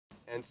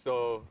And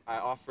so I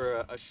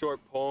offer a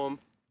short poem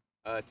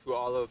to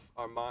all of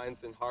our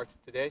minds and hearts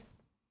today.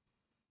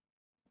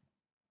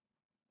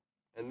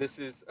 And this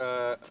is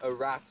a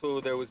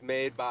rattle that was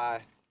made by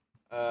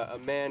a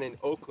man in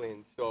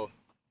Oakland. So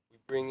we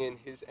bring in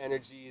his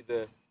energy,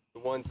 the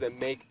ones that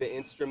make the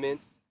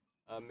instruments.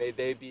 May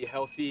they be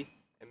healthy,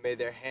 and may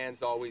their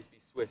hands always be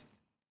swift.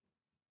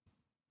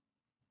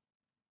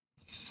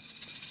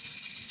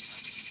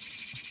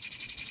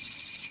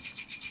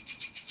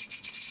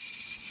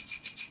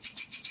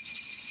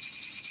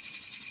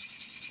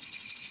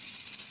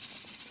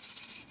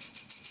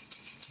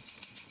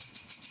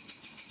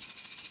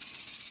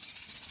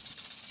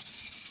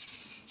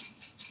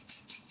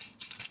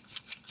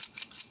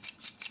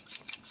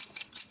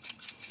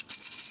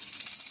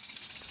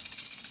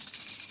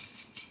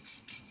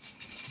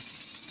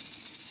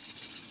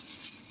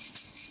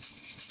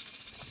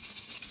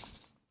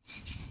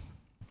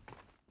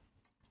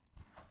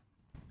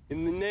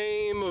 In the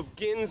name of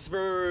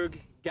Ginsberg,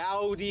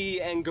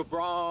 Gaudi, and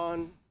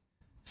Gibran,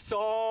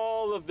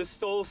 Saul of the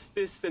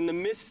solstice and the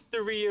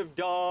mystery of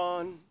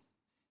dawn,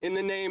 in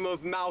the name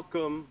of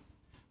Malcolm,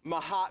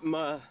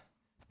 Mahatma,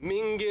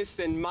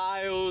 Mingus and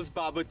Miles,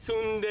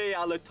 Babatunde,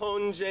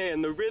 Alatonje,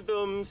 and the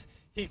rhythms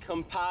he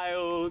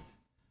compiled,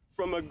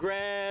 from a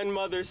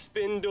grandmother's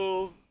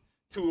spindle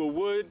to a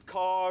wood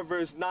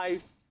carver's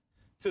knife,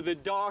 to the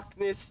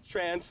darkness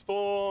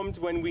transformed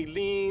when we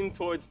lean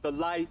towards the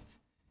light.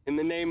 In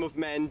the name of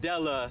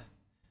Mandela,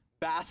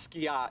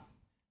 Basquiat,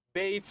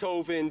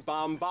 Beethoven,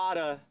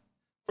 Bambaataa,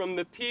 from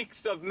the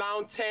peaks of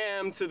Mount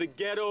Tam to the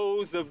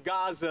ghettos of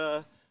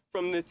Gaza,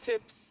 from the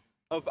tips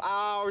of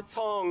our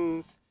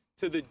tongues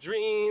to the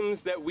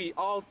dreams that we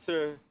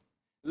alter,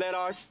 let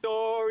our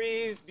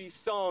stories be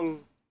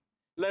sung,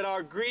 let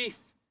our grief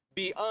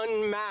be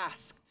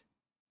unmasked,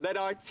 let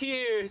our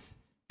tears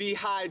be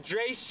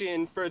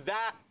hydration for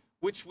that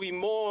which we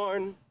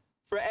mourn,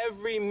 for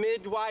every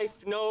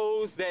midwife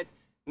knows that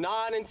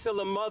not until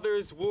a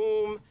mother's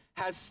womb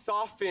has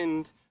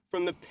softened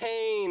from the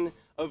pain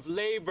of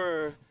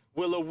labor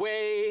will a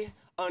way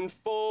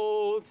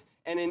unfold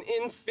and an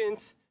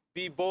infant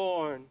be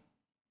born.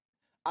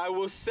 I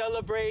will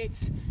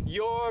celebrate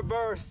your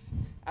birth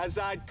as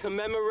I'd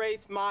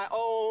commemorate my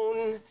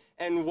own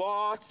and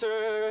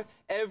water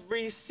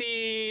every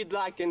seed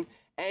like an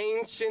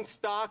ancient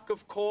stock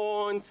of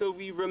corn till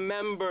we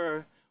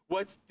remember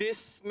what's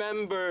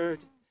dismembered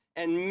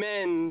and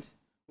mend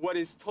what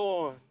is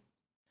torn.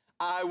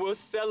 I will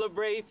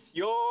celebrate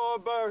your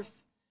birth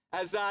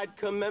as I'd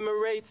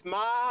commemorate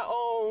my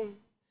own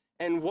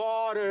and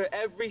water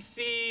every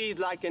seed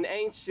like an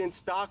ancient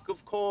stock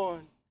of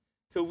corn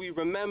till we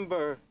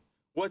remember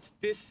what's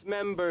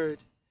dismembered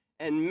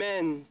and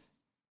mend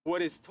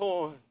what is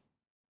torn.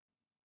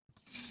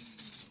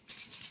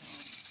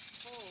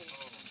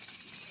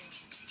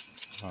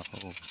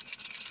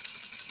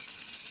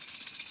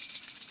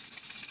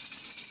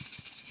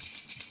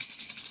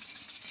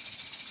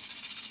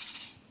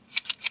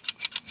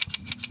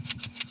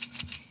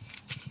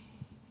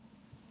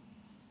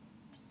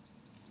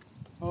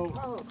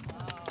 Oh.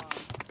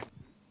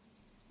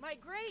 My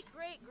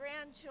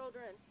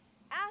great-great-grandchildren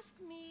ask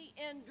me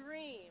in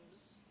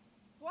dreams,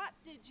 what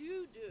did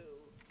you do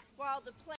while the